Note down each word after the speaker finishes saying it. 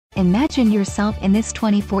Imagine yourself in this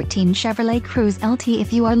 2014 Chevrolet Cruze LT.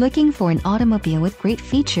 If you are looking for an automobile with great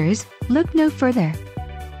features, look no further.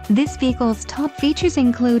 This vehicle's top features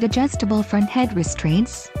include adjustable front head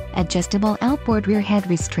restraints, adjustable outboard rear head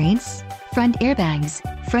restraints, front airbags,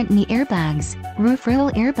 front knee airbags, roof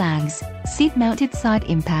rail airbags, seat-mounted side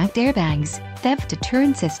impact airbags, theft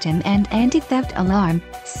deterrent system and anti-theft alarm,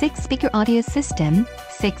 6-speaker audio system,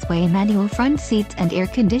 6-way manual front seats and air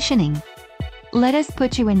conditioning. Let us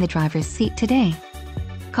put you in the driver's seat today.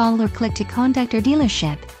 Call or click to contact our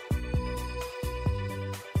dealership.